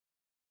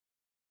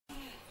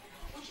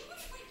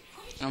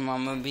I'm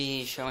gonna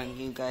be showing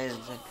you guys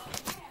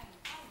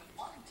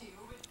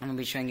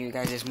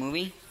this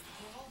movie,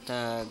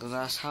 The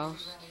Glass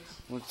House,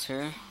 with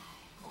her.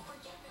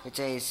 It's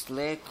a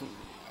slick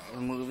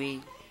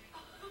movie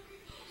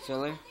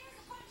thriller.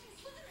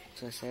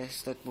 So it says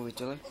slick movie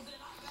thriller.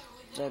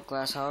 The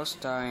Glass House,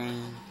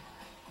 starring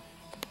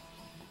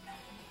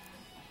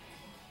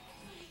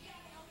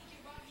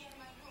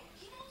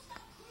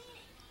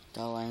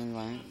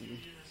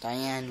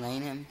Diane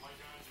Lane.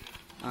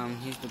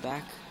 Here's the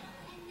back.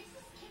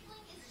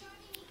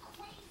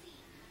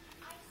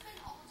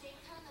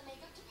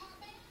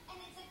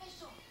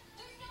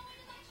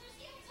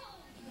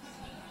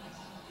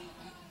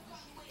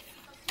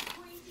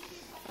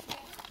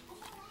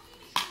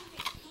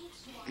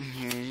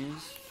 Here it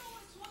is.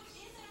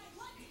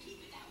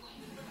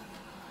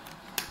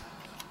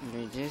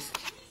 The disc.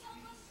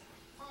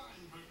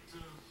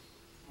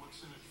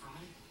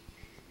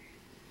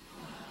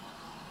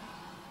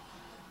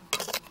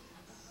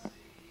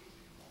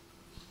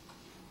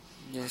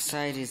 This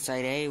side is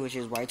side A, which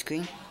is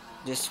widescreen.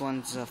 This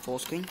one's full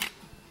screen.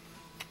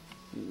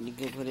 You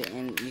could put it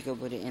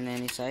in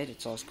any side.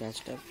 It's all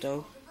scratched up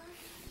though.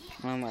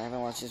 I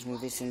haven't watched this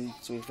movie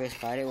since we first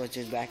got it, which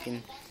is back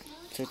in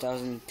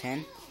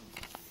 2010.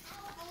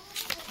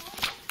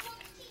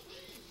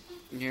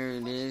 Here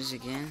it is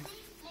again.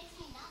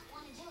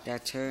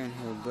 That's her and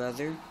her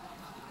brother.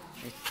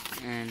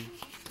 And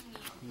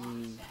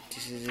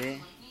this is it.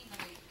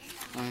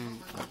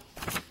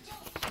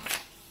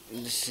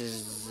 This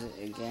is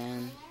it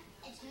again.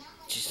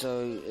 This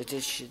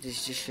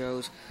just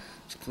shows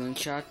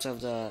screenshots of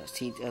the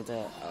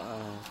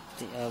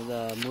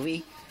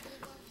movie,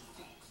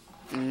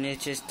 and it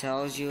just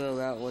tells you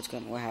about what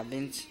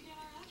happens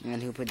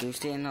and who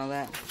produced it and all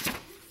that.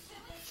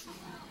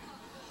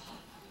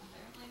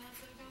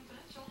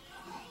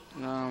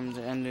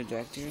 The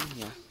director,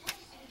 yeah.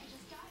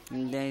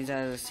 And these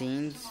are the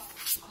scenes.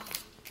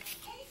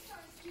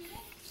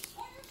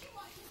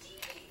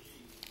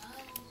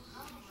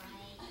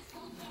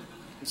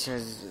 It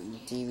says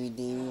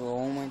DVD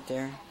roll right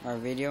there, or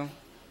video.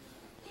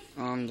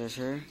 There's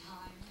her.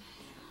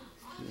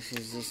 This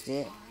is just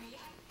it.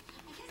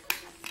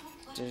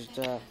 There's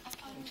the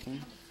okay.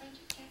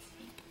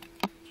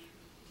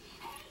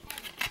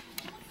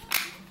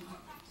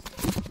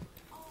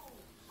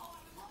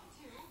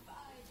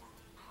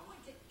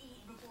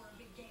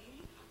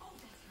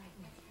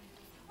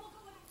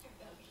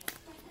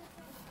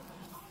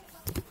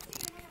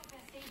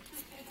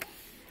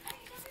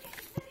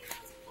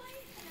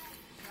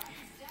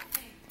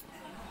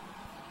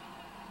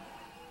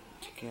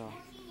 Check it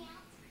out.